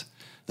box,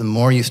 the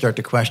more you start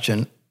to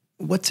question,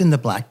 what's in the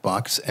black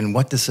box and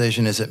what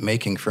decision is it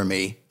making for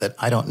me that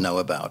I don't know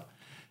about?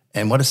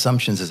 And what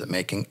assumptions is it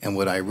making? And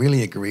would I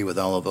really agree with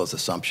all of those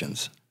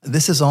assumptions?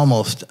 This is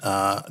almost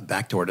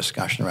back to our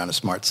discussion around a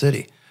smart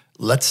city.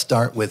 Let's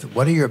start with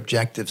what are your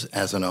objectives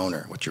as an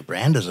owner? What's your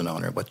brand as an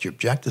owner? What's your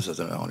objectives as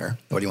an owner?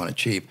 What do you want to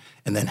achieve?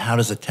 And then how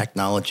does the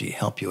technology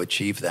help you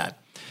achieve that?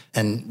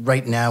 And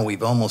right now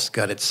we've almost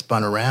got it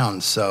spun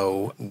around.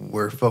 So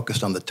we're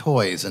focused on the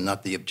toys and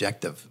not the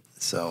objective.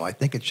 So I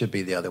think it should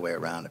be the other way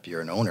around if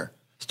you're an owner.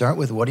 Start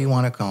with what do you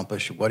want to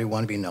accomplish? What do you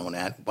want to be known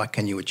at? What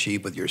can you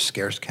achieve with your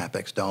scarce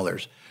CapEx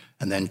dollars?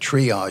 And then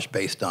triage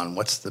based on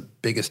what's the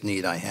biggest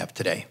need I have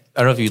today.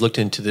 I don't know if you looked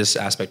into this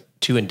aspect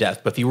too in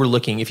depth, but if you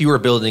were a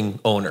building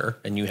owner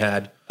and you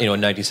had, a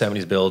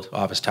 1970s build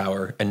office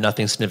tower and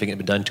nothing significant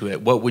had been done to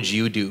it, what would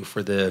you do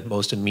for the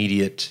most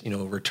immediate,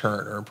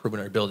 return or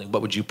improvement on your building?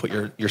 What would you put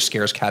your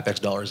scarce CapEx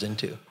dollars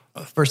into?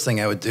 First thing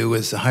I would do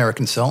is hire a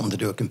consultant to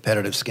do a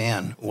competitive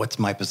scan. What's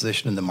my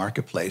position in the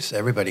marketplace?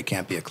 Everybody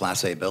can't be a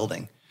Class A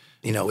building.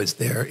 Is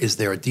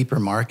there a deeper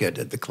market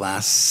at the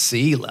Class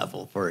C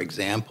level, for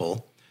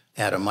example,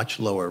 at a much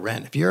lower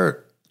rent? If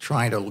you're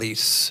trying to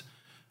lease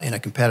in a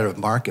competitive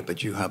market,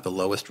 but you have the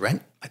lowest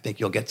rent, I think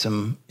you'll get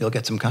some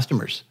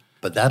customers.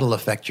 But that'll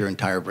affect your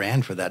entire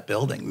brand for that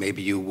building.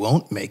 Maybe you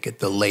won't make it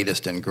the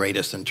latest and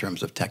greatest in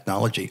terms of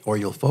technology, or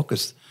you'll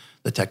focus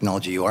the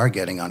technology you are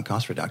getting on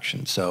cost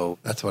reduction. So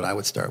that's what I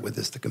would start with,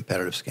 is the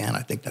competitive scan.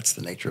 I think that's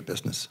the nature of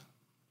business.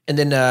 And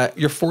then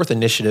your fourth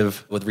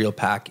initiative with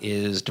RealPAC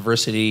is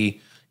diversity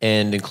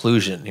and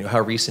inclusion. How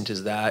recent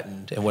is that,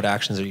 and what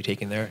actions are you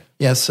taking there?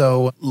 Yeah,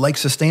 so like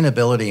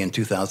sustainability in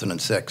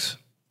 2006,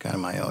 kind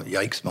of my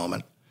yikes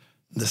moment.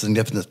 The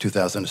significance of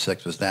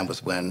 2006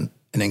 was when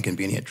An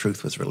Inconvenient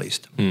Truth was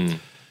released,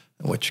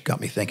 which got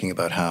me thinking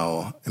about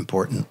how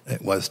important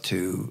it was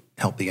to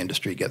help the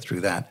industry get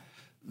through that.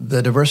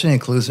 The diversity and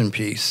inclusion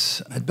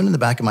piece had been in the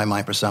back of my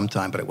mind for some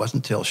time, but it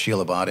wasn't until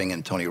Sheila Botting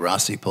and Tony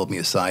Rossi pulled me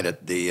aside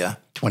at the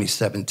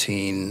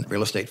 2017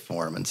 Real Estate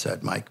Forum and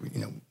said, Mike,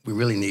 we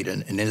really need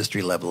an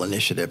industry-level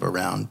initiative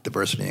around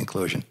diversity and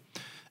inclusion.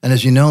 And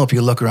as you know, if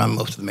you look around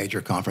most of the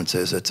major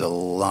conferences, it's a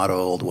lot of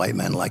old white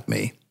men like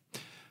me.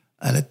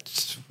 And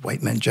it's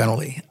white men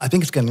generally. I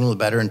think it's getting a little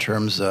better in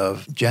terms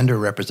of gender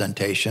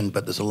representation,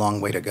 but there's a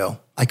long way to go.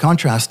 I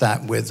contrast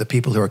that with the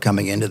people who are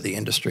coming into the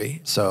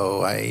industry.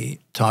 So I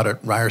taught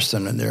at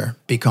Ryerson in their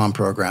BCom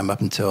program up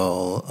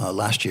until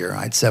last year.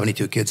 I had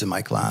 72 kids in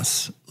my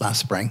class last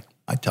spring.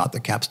 I taught the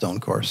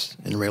capstone course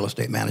in real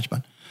estate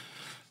management.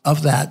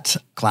 Of that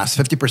class,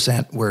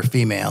 50% were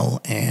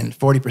female and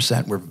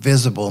 40% were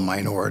visible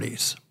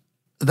minorities.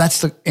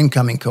 That's the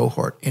incoming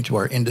cohort into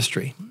our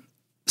industry.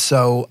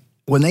 So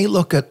when they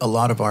look at a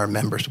lot of our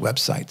members'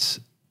 websites,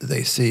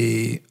 they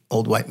see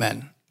old white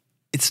men.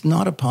 It's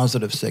not a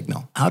positive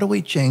signal. How do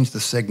we change the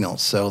signal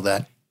so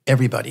that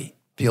everybody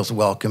feels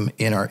welcome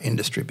in our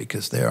industry?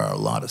 Because there are a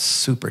lot of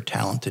super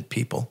talented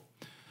people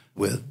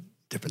with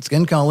different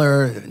skin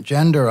color,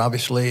 gender,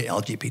 obviously,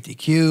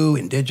 LGBTQ,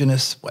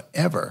 Indigenous,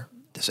 whatever,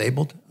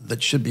 disabled,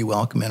 that should be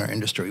welcome in our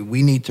industry.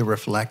 We need to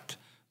reflect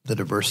the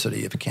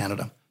diversity of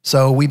Canada.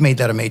 So we've made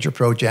that a major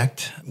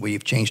project.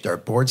 We've changed our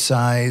board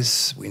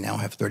size. We now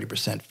have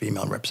 30%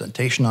 female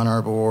representation on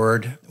our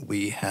board.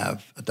 We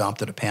have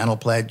adopted a panel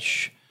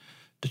pledge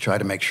to try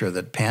to make sure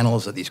that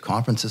panels at these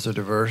conferences are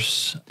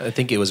diverse. I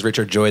think it was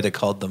Richard Joy that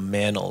called them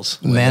manels.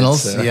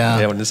 Manels, yeah.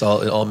 Yeah, when it's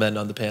all men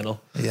on the panel.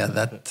 Yeah,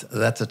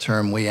 that's a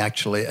term we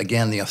actually,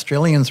 again, the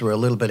Australians were a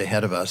little bit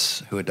ahead of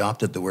us who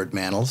adopted the word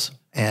manels.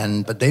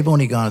 But they've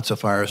only gone so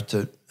far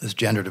as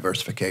gender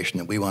diversification,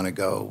 and we want to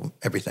go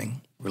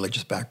everything,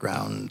 religious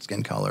background,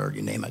 skin color,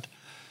 you name it.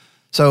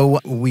 So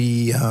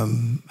we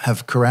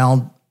have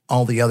corralled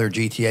all the other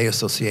GTA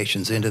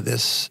associations into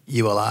this,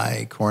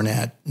 ULI,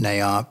 Cornet,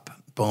 NAIOP,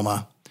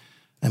 BOMA,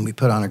 and we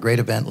put on a great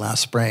event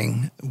last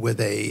spring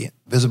with a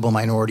visible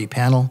minority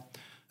panel,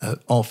 an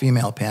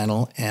all-female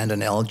panel, and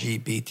an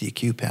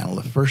LGBTQ panel.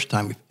 The first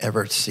time we've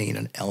ever seen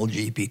an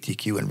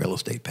LGBTQ and real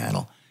estate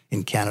panel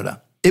in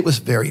Canada. It was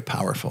very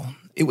powerful.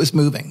 It was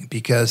moving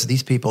because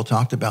these people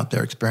talked about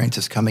their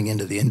experiences coming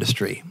into the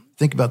industry.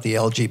 Think about the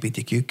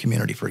LGBTQ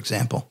community, for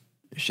example.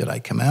 Should I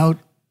come out?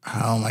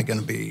 How am I going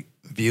to be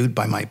viewed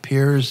by my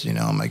peers? Is it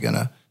going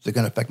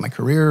to affect my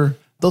career?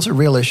 Those are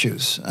real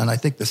issues. And I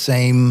think the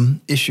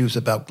same issues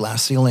about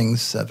glass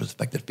ceilings have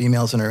affected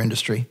females in our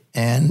industry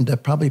and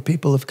probably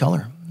people of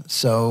color.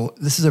 So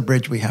this is a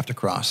bridge we have to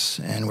cross,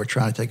 and we're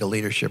trying to take a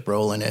leadership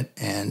role in it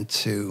and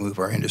to move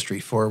our industry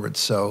forward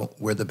so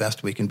we're the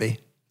best we can be.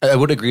 I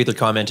would agree with the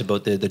comment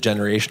about the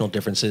generational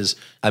differences.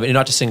 I mean,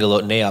 not to single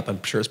out NAIOP,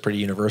 I'm sure it's pretty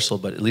universal,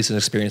 but at least an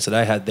experience that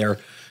I had there,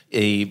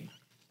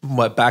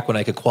 back when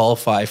I could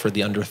qualify for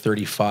the under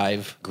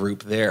 35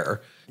 group there,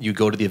 you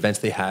go to the events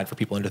they had for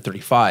people under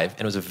 35,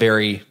 and it was a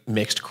very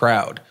mixed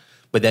crowd.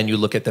 But then you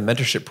look at the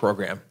mentorship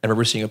program. I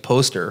remember seeing a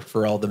poster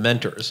for all the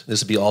mentors.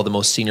 This would be all the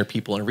most senior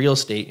people in real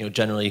estate,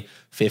 generally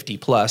 50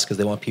 plus, because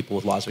they want people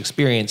with lots of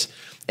experience.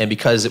 And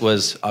because it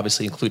was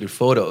obviously included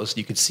photos,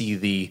 you could see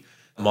the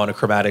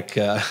monochromatic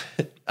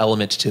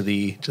element to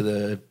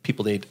the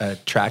people they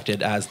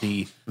attracted as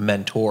the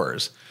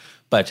mentors.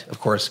 But of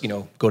course,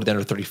 go to the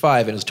under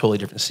 35 and it's a totally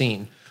different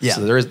scene. Yeah.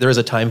 So there is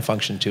a time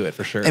function to it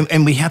for sure.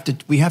 And we have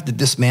to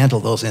dismantle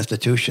those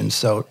institutions.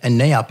 So, and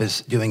NAIOP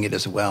is doing it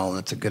as well, and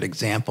it's a good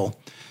example.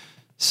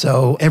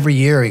 So every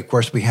year, of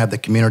course, we have the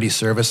Community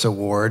Service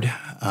Award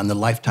and the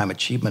Lifetime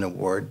Achievement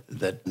Award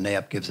that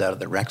NAIOP gives out at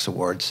the Rex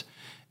Awards.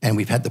 And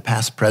we've had the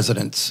past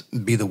presidents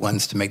be the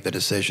ones to make the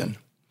decision.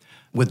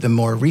 With the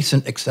more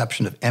recent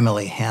exception of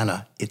Emily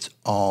Hanna, it's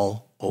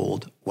all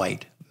old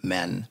white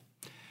men.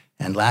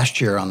 And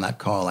last year on that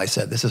call, I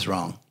said, this is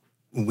wrong.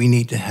 We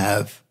need to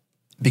have,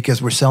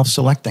 because we're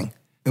self-selecting.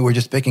 We're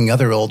just picking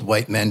other old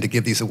white men to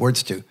give these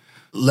awards to.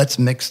 Let's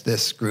mix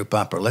this group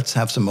up, or let's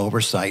have some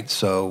oversight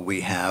so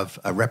we have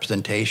a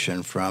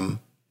representation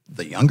from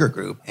the younger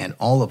group and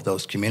all of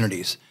those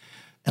communities.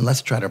 And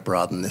let's try to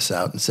broaden this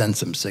out and send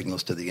some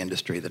signals to the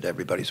industry that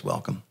everybody's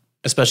welcome.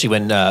 Especially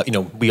when,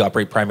 we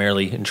operate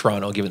primarily in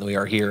Toronto, given that we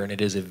are here, and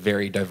it is a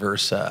very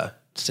diverse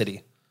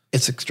city.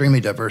 It's an extremely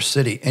diverse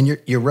city. And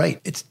you're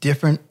right. It's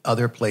different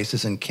other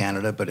places in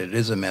Canada, but it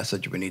is a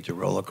message we need to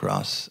roll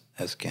across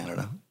as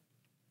Canada.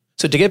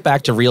 So to get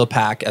back to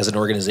RealPAC as an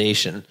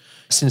organization,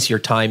 since your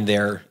time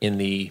there in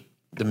the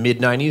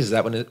mid-90s, is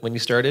that when you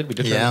started?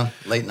 Yeah,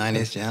 late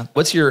 90s, yeah.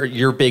 What's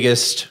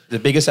the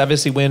biggest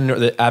advocacy win or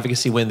the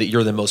advocacy win that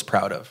you're the most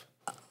proud of?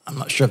 I'm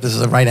not sure if this is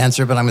the right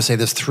answer, but I'm going to say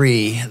there's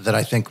three that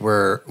I think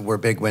were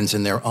big wins,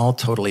 and they're all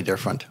totally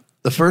different.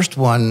 The first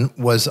one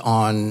was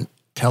on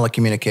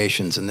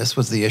telecommunications, and this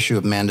was the issue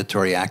of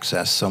mandatory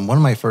access. So one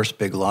of my first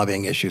big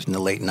lobbying issues in the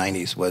late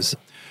 90s was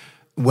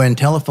when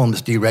telephone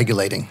was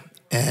deregulating,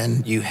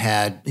 and you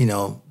had,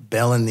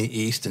 Bell in the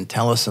east and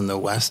TELUS in the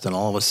west, and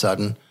all of a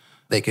sudden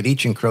they could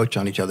each encroach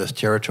on each other's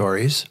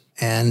territories,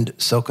 and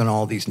so can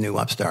all these new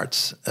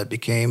upstarts.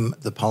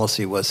 The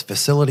policy was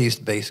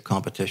facilities-based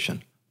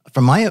competition.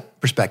 From my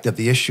perspective,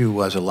 the issue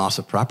was a loss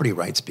of property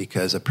rights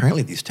because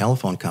apparently these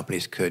telephone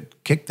companies could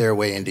kick their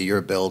way into your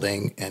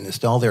building and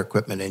install their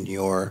equipment in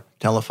your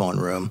telephone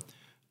room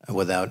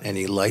without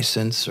any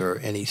license or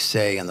any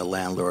say on the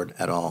landlord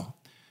at all.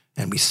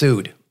 And we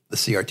sued. the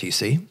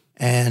CRTC.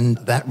 And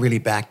that really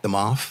backed them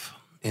off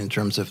in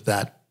terms of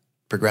that,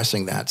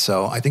 progressing that.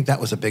 So I think that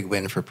was a big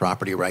win for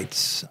property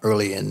rights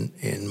early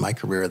in my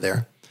career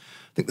there.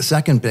 I think the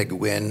second big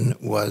win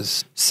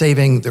was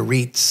saving the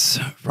REITs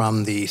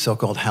from the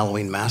so-called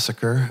Halloween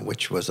massacre,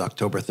 which was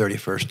October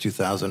 31st,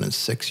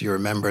 2006. You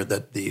remember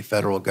that the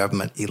federal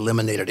government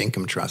eliminated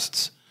income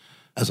trusts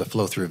as a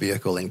flow-through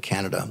vehicle in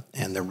Canada,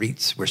 and the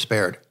REITs were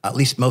spared. At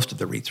least most of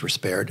the REITs were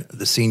spared.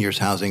 The seniors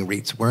housing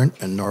REITs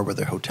weren't, and nor were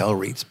the hotel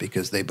REITs,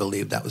 because they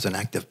believed that was an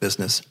active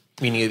business.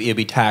 Meaning it'd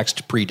be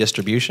taxed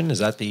pre-distribution? Is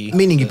that the...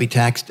 Meaning you'd be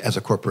taxed as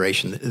a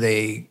corporation.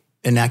 They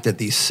enacted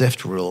these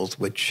SIFT rules,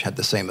 which had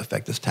the same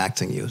effect as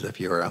taxing you as if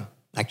you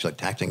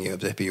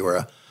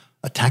were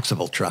a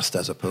taxable trust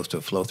as opposed to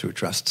a flow-through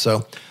trust.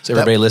 So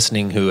everybody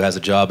listening who has a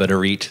job at a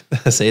REIT,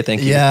 say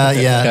thank you.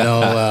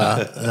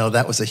 No,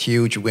 that was a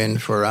huge win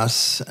for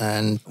us.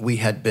 And we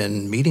had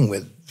been meeting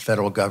with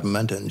federal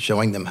government and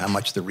showing them how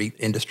much the REIT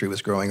industry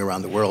was growing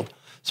around the world.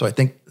 So I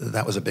think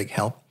that was a big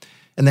help.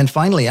 And then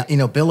finally,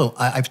 Bill,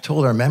 I've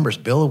told our members,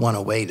 Bill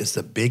 108 is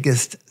the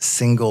biggest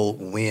single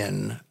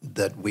win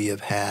that we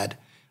have had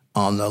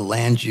on the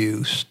land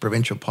use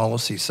provincial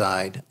policy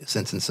side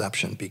since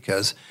inception,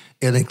 because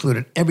it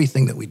included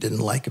everything that we didn't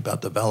like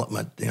about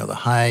development. The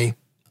high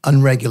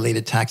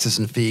unregulated taxes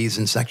and fees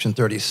in Section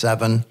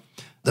 37,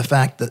 the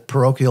fact that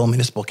parochial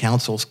municipal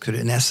councils could,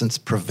 in essence,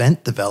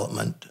 prevent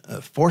development,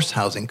 force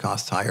housing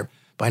costs higher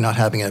by not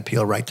having an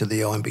appeal right to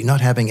the OMB,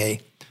 not having a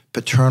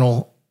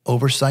paternal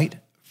oversight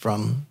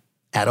from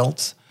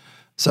adults.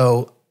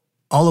 So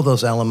all of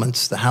those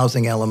elements, the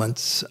housing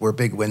elements, were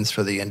big wins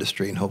for the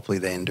industry, and hopefully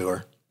they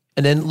endure.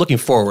 And then looking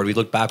forward, we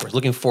look backwards.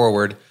 Looking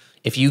forward,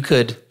 if you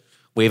could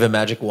wave a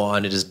magic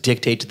wand and just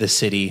dictate to the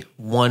city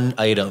one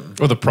item.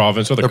 Or the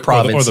province. Or the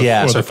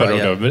federal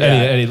government.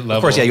 Any level.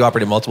 Of course, you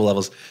operate at multiple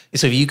levels.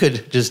 So if you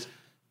could just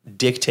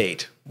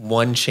dictate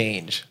one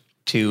change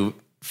to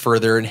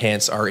further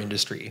enhance our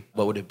industry,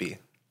 what would it be?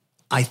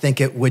 I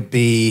think it would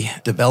be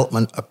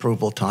development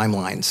approval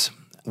timelines.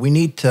 We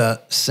need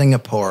to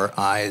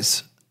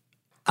Singapore-ize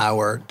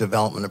our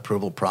development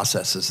approval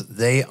processes.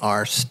 They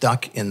are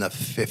stuck in the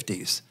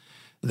 50s.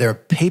 They're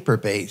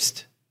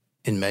paper-based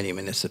in many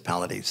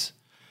municipalities.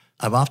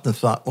 I've often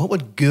thought, what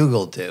would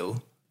Google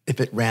do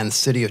if it ran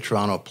City of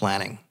Toronto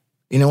planning?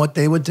 You know what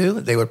they would do?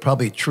 They would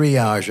probably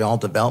triage all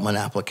development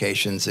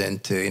applications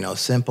into,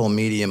 simple,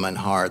 medium, and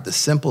hard. The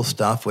simple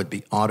stuff would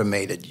be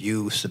automated.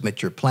 You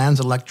submit your plans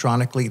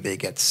electronically. They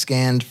get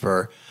scanned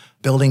for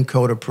building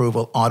code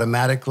approval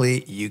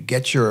automatically. You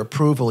get your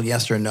approval,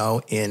 yes or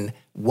no, in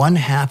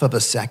 1/2 of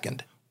a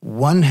second.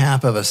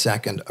 1/2 of a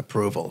second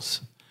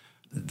approvals.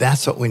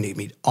 That's what we need.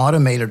 We need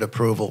automated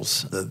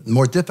approvals. The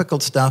more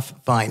difficult stuff,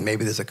 fine,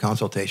 maybe there's a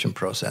consultation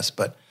process,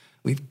 but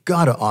we've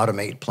got to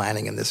automate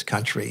planning in this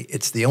country.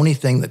 It's the only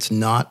thing that's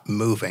not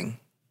moving.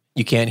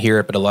 You can't hear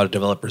it, but a lot of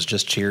developers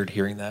just cheered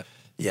hearing that.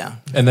 Yeah.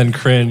 And then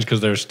cringe because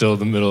they're still in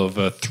the middle of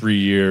a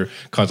 3-year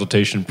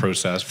consultation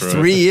process. For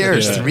 3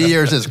 years. Yeah. 3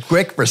 years is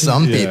quick for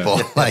some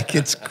people.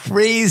 It's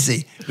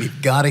crazy.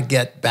 We've got to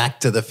get back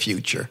to the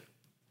future.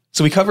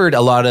 So we covered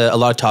a lot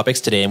of topics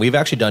today, and we've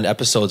actually done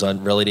episodes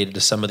on related to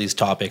some of these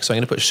topics. So I'm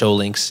going to put show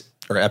links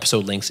or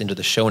episode links into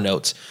the show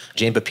notes.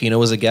 Jane Pepino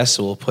was a guest,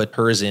 so we'll put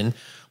hers in.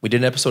 We did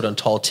an episode on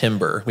tall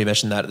timber. We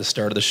mentioned that at the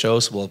start of the show,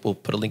 so we'll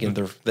put a link in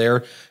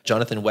there.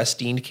 Jonathan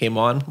Westine came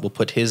on. We'll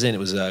put his in. It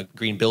was a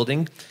green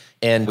building.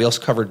 And we also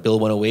covered Bill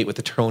 108 with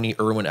the Tony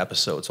Irwin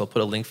episode. So I'll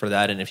put a link for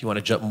that. And if you want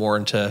to jump more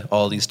into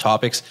all these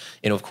topics,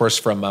 of course,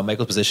 from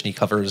Michael's position, he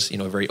covers, a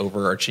very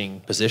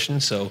overarching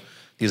position. So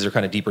these are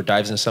kind of deeper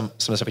dives into some of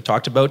the stuff we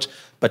talked about.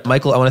 But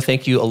Michael, I want to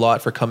thank you a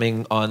lot for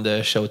coming on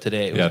the show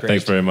today. It was great.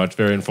 Thanks very much.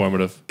 Very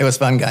informative. It was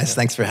fun, guys.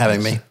 Thanks for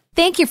having me.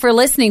 Thank you for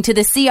listening to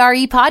the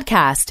CRE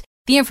podcast.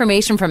 The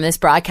information from this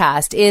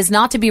broadcast is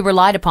not to be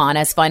relied upon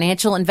as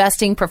financial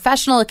investing,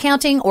 professional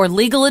accounting, or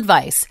legal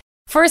advice.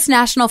 First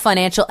National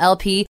Financial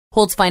LP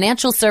holds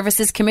Financial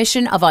Services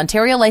Commission of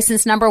Ontario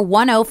license number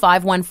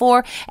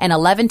 10514 and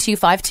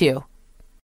 11252.